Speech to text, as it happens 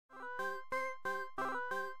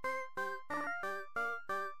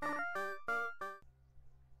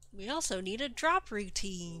We also need a drop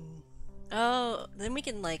routine. Oh, then we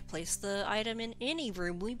can like place the item in any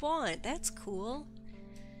room we want. That's cool.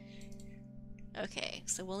 Okay,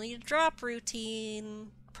 so we'll need a drop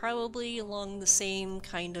routine, probably along the same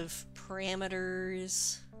kind of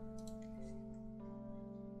parameters.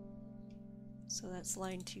 So that's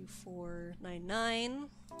line 2499.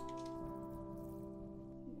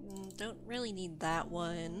 Don't really need that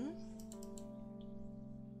one.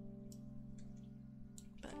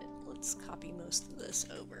 But let's copy most of this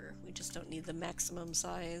over. We just don't need the maximum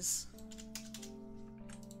size.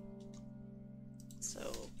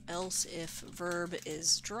 So else if verb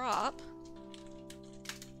is drop,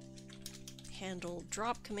 handle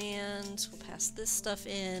drop command, we'll pass this stuff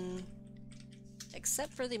in,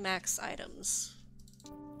 except for the max items.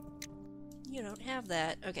 You don't have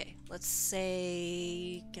that. Okay, let's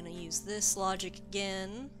say, gonna use this logic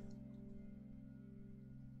again.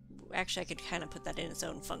 Actually, I could kind of put that in its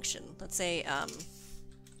own function. Let's say,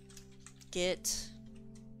 get,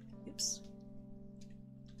 oops,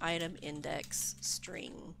 item index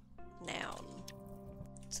string noun.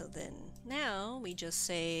 So then now we just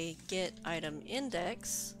say get item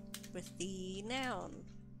index with the noun.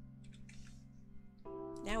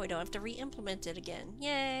 Now we don't have to re-implement it again.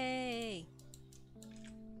 Yay!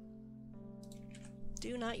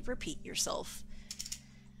 Do not repeat yourself.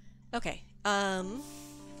 Okay,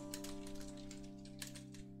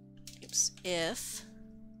 oops, if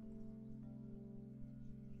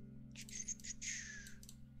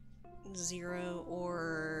zero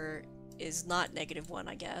or is not -1,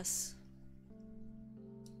 I guess.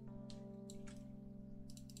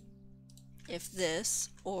 If this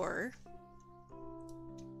or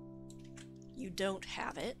you don't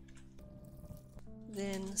have it,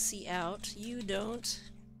 then cout you don't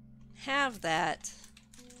have that.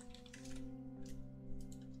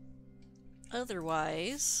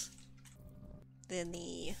 Otherwise, then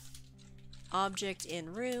the object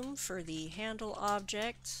in room for the handle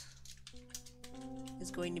object is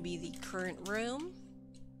going to be the current room.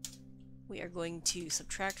 We are going to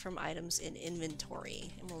subtract from items in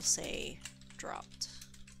inventory, and we'll say dropped.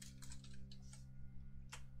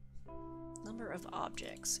 Number of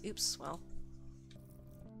objects. Oops, well.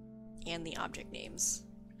 And the object names.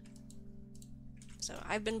 So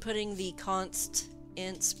I've been putting the const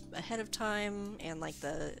ints ahead of time and like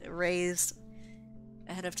the arrays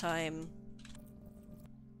ahead of time.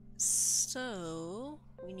 So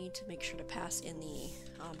we need to make sure to pass in the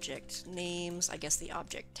object names, I guess the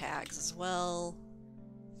object tags as well.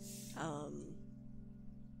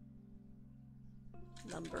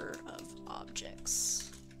 Number of objects.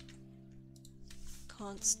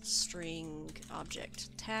 Const string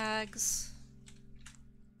object tags.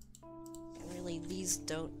 And really these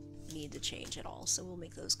don't need to change at all, so we'll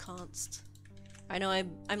make those const. I know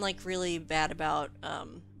I'm like really bad about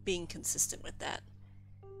being consistent with that.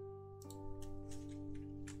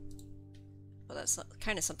 Well, that's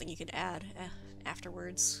kind of something you could add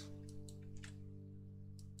afterwards.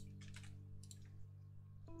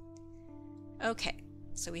 Okay,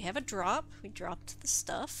 so we have a drop. We dropped the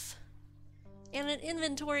stuff. And an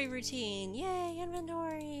inventory routine. Yay,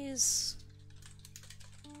 inventories!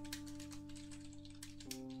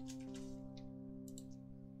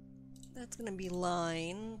 That's gonna be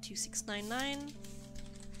line 2699.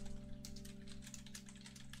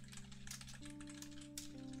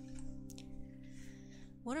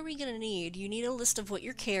 What are we gonna need? You need a list of what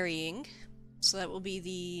you're carrying. So that will be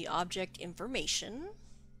the object information.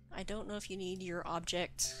 I don't know if you need your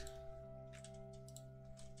object.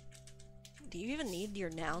 Do you even need your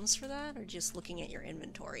nouns for that, or just looking at your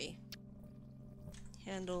inventory?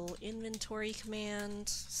 Handle inventory command,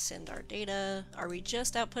 send our data. Are we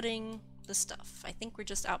just outputting the stuff? I think we're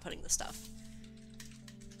just outputting the stuff.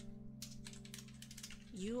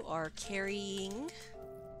 You are carrying,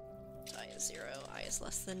 I is 0, I is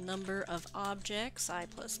less than number of objects, I++.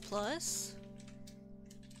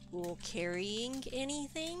 Will carrying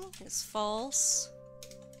anything is false.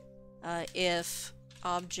 If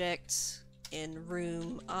object in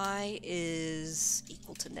room I is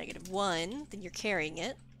equal to -1, then you're carrying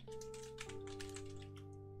it.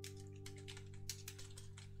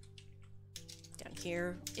 Down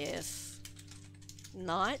here, if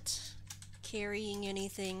not carrying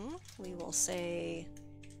anything, we will say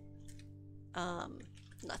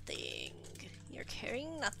nothing. You're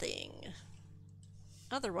carrying nothing.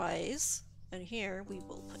 Otherwise, and here we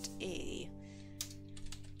will put a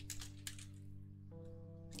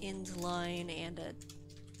end line and a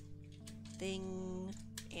thing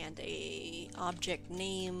and a object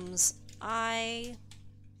names I.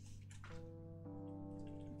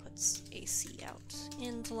 Put puts AC out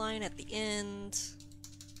into line at the end.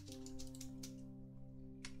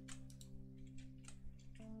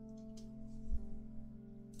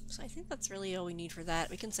 So I think that's really all we need for that.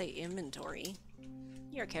 We can say inventory.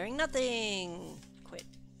 You're carrying nothing! Quit.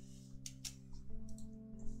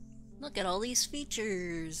 Look at all these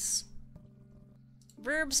features!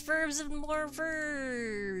 Verbs, verbs, and more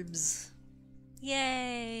verbs!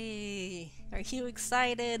 Yay! Are you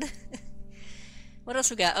excited? What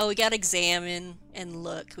else we got? Oh, we got examine and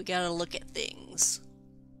look. We gotta look at things.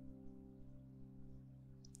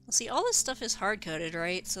 Well, see, all this stuff is hard-coded,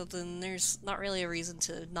 right? So then there's not really a reason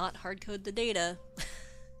to not hard-code the data.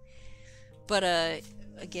 But,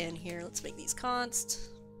 again, here, let's make these const.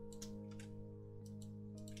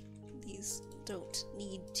 These don't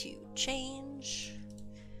need to change.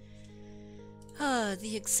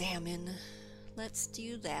 The examine. Let's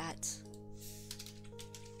do that.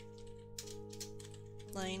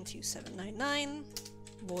 Line 2799.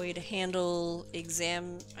 Void handle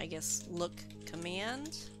exam, I guess, look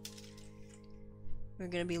command. We're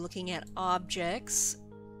going to be looking at objects.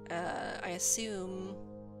 I assume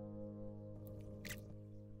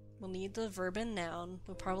we'll need the verb and noun.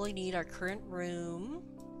 We'll probably need our current room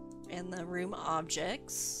and the room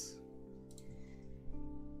objects.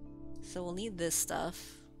 So we'll need this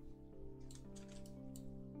stuff.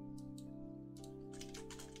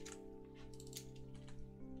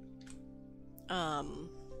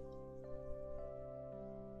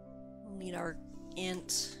 We'll need our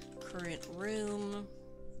int current room,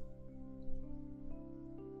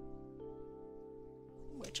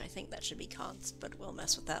 which I think that should be const, but we'll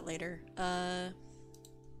mess with that later.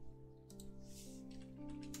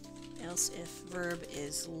 Else if verb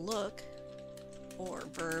is look or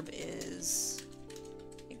verb is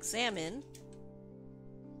examine,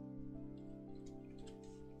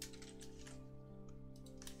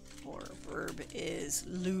 or verb is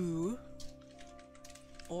lu,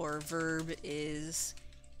 or verb is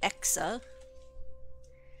exa,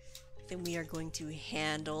 then we are going to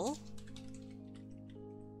handle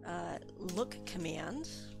look command.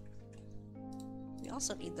 We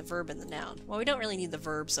also need the verb and the noun. Well, we don't really need the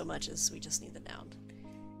verb so much as we just need the noun.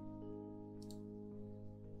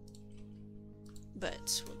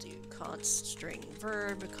 But we'll do const string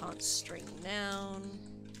verb, const string noun.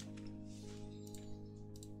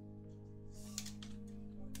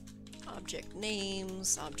 Object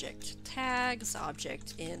names, object tags,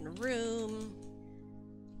 object in room,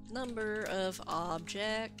 number of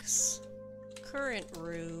objects, current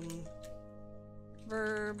room,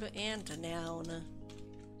 verb, and a noun.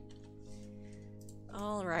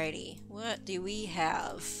 Alrighty, what do we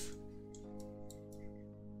have?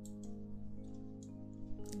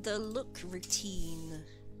 The look routine.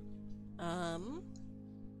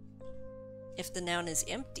 If the noun is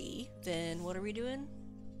empty, then what are we doing?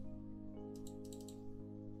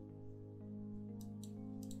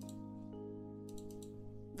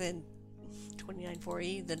 Then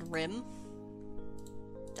 2940, then rim.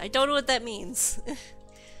 I don't know what that means.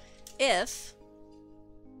 If...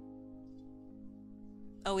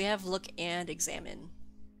 Oh, we have look and examine.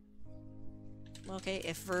 Okay,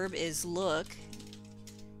 if verb is look,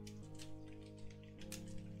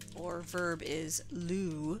 or verb is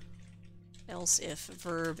lu, else if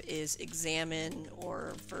verb is examine,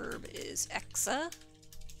 or verb is exa.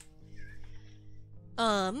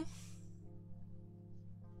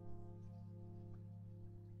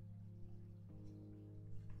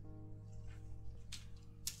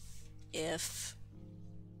 If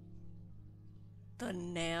the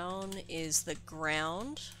noun is the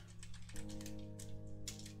ground,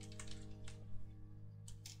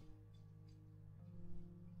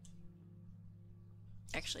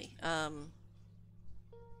 actually, oh,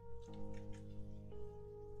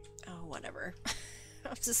 whatever. I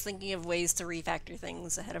was just thinking of ways to refactor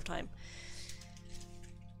things ahead of time.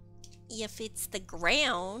 If it's the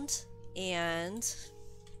ground and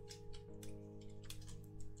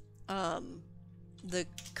the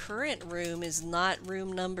current room is not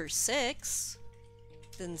room number 6,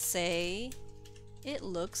 then say it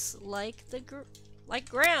looks like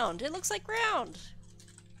ground. It looks like ground.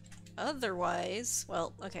 Otherwise,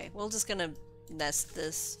 well, okay, we're just gonna nest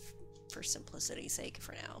this for simplicity's sake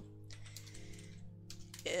for now.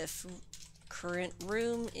 If current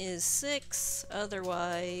room is 6,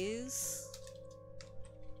 otherwise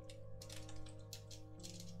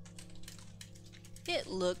it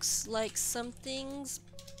looks like something's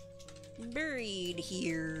buried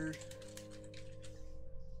here.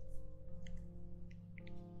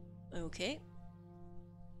 Okay.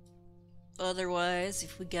 Otherwise,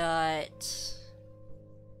 if we got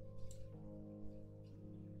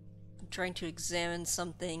trying to examine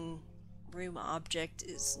something, room object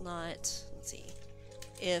is not, let's see,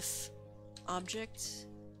 if object,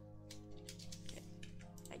 okay,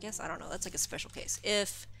 I guess, I don't know, that's like a special case.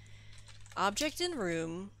 If object in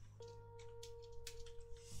room,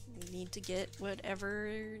 we need to get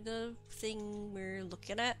whatever the thing we're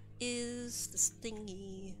looking at is, this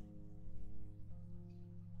thingy.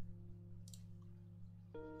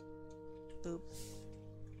 Boop.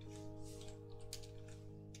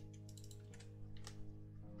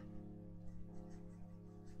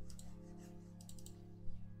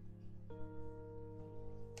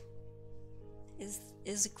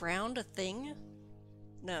 Is ground a thing?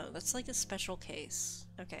 No, that's like a special case.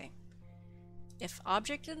 Okay. If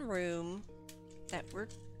object in room that we're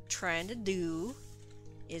trying to do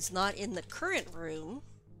is not in the current room,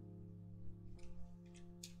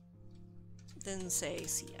 then say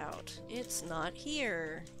cout. It's not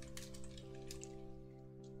here.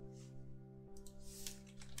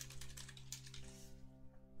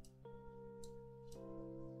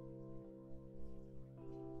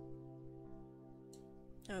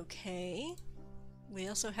 Okay. We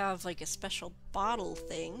also have like a special bottle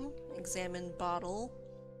thing. Examine bottle.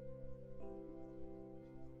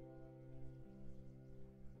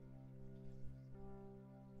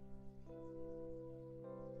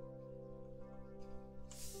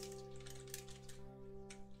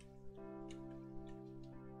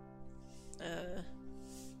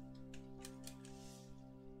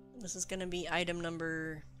 This is gonna be item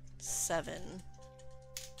number 7.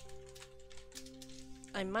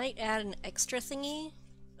 I might add an extra thingy,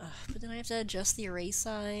 but then I have to adjust the array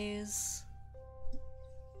size.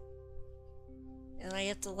 And I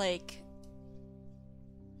have to, like,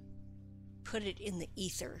 put it in the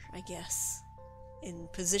ether, I guess. In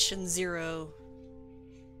position 0.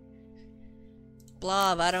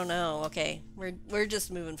 Blob, I don't know. Okay, we're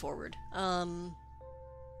just moving forward.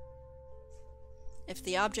 If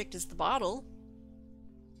the object is the bottle,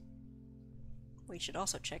 we should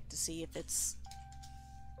also check to see if it's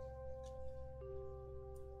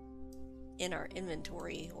in our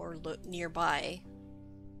inventory or look nearby.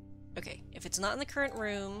 Okay, if it's not in the current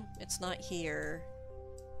room, it's not here.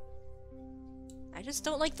 I just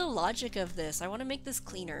don't like the logic of this. I want to make this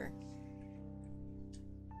cleaner.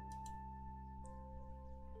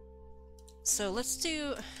 So let's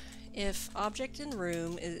do if object in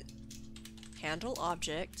room is handle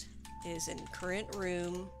object is in current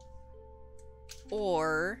room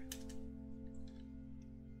or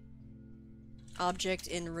object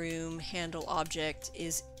in room handle object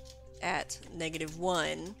is at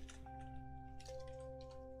 -1.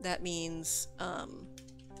 That means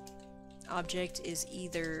object is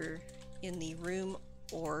either in the room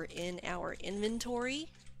or in our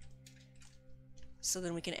inventory. So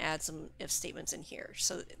then we can add some if statements in here.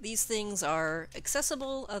 So these things are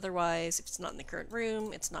accessible, otherwise if it's not in the current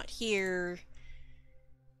room, it's not here.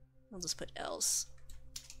 I'll just put else.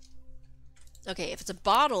 Okay, if it's a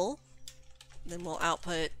bottle, then we'll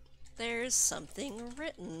output there's something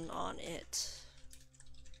written on it.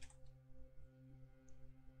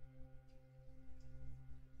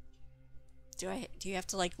 Do you have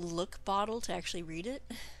to like look bottle to actually read it?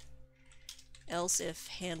 Else if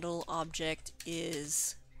handle object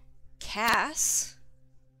is Cass,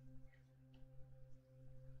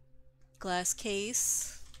 glass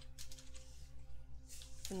case,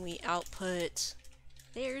 then we output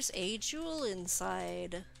there's a jewel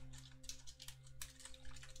inside.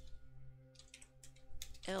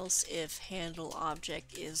 Else if handle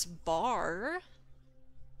object is bar,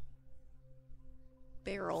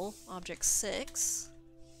 barrel object 6,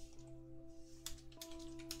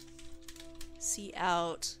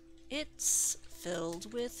 cout it's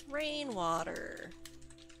filled with rainwater.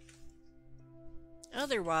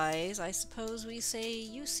 Otherwise, I suppose we say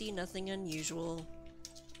you see nothing unusual.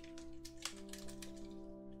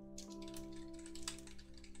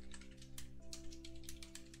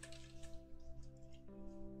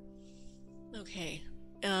 Okay,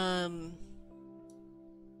 2910,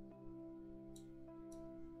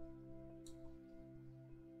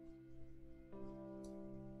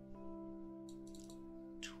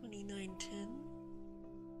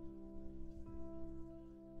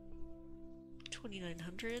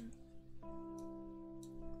 2900.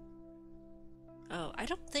 Oh, I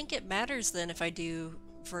don't think it matters then if I do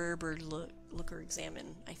verb or look or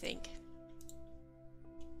examine, I think.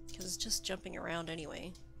 Because it's just jumping around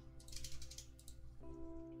anyway.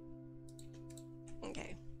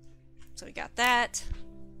 Okay, so we got that.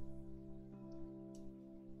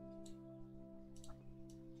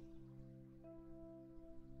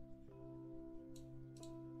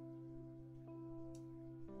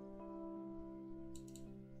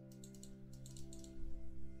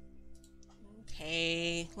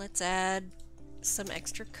 Okay, let's add some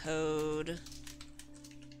extra code.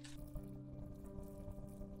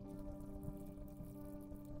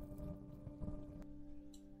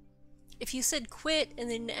 If you said quit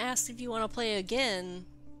and then asked if you want to play again,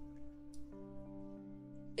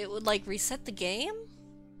 it would like reset the game?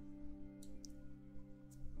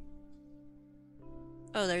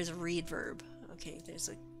 Oh, there's a read verb. Okay, there's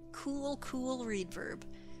a cool read verb.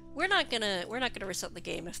 We're not gonna reset the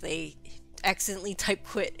game if they accidentally type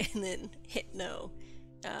quit and then hit no.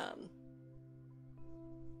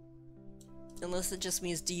 Unless it just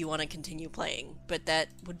means, do you want to continue playing? But that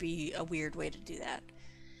would be a weird way to do that.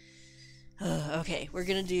 Okay, we're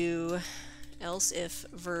gonna do else if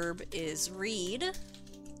verb is read.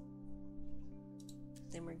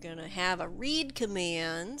 Then we're gonna have a read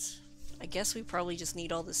command. I guess we probably just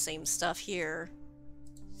need all the same stuff here.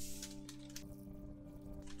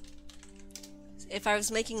 If I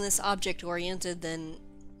was making this object-oriented, then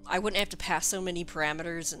I wouldn't have to pass so many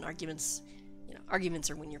parameters and arguments. You know, arguments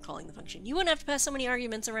are when you're calling the function. You wouldn't have to pass so many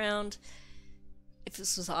arguments around. If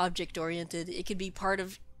this was object-oriented, it could be part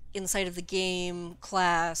of inside of the game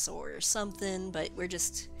class or something, but we're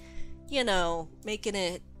just, you know, making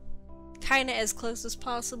it kind of as close as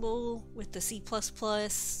possible with the C++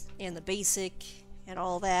 and the basic and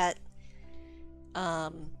all that.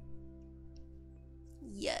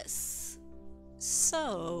 Yes.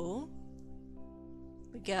 So,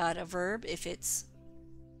 we got a verb if it's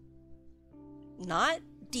not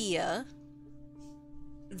dia,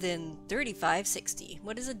 then 3560.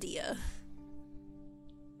 What is a dia?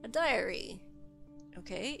 A diary.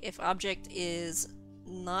 Okay, if object is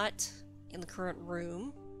not in the current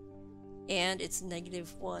room and it's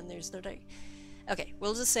 -1, there's no diary. Okay,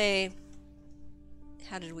 we'll just say,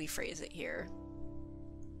 how did we phrase it here?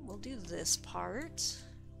 We'll do this part.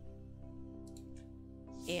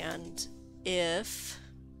 And if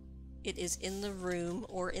it is in the room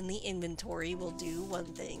or in the inventory, we'll do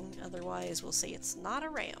one thing. Otherwise, we'll say it's not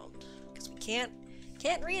around, because we can't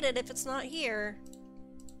read it if it's not here.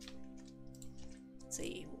 Let's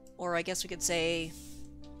see, or I guess we could say,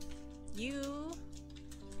 you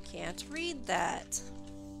can't read that.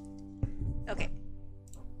 Okay.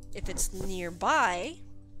 If it's nearby,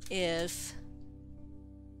 if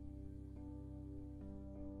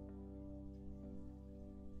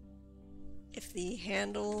the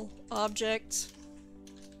handle object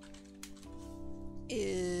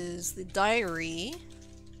is the diary,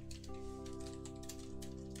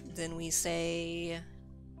 then we say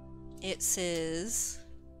it says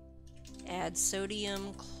add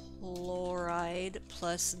sodium chloride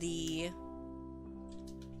plus the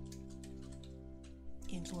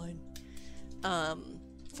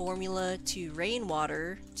formula to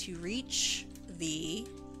rainwater to reach the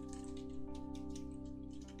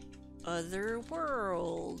other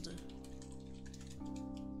world.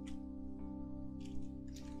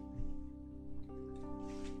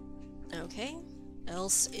 Okay.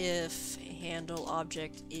 Else if handle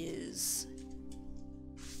object is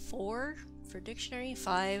 4 for dictionary,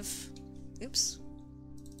 5. Oops.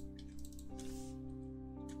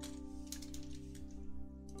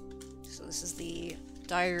 So this is the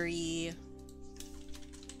diary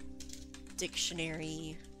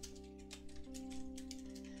dictionary.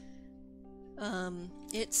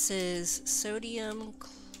 It says sodium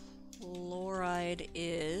chloride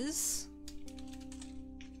is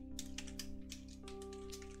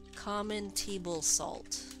common table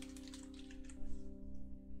salt.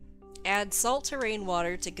 Add salt to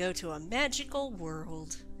rainwater to go to a magical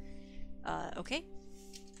world. Okay.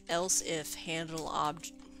 Else if handle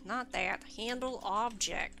object, not that, handle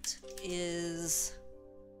object is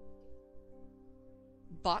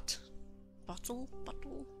bottle.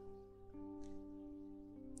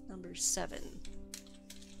 Number 7.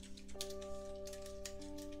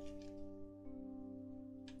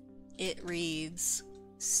 It reads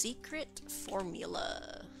secret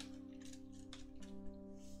formula.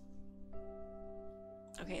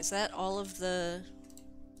 Okay, is that all of the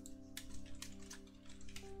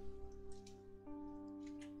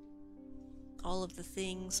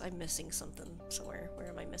things? I'm missing something somewhere. Where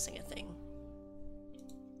am I missing a thing?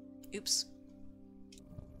 Oops.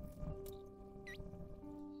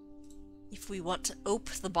 If we want to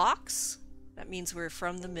open the box, that means we're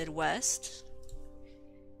from the Midwest,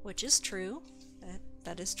 which is true.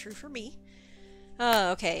 That is true for me.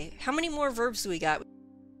 Okay, how many more verbs do we got?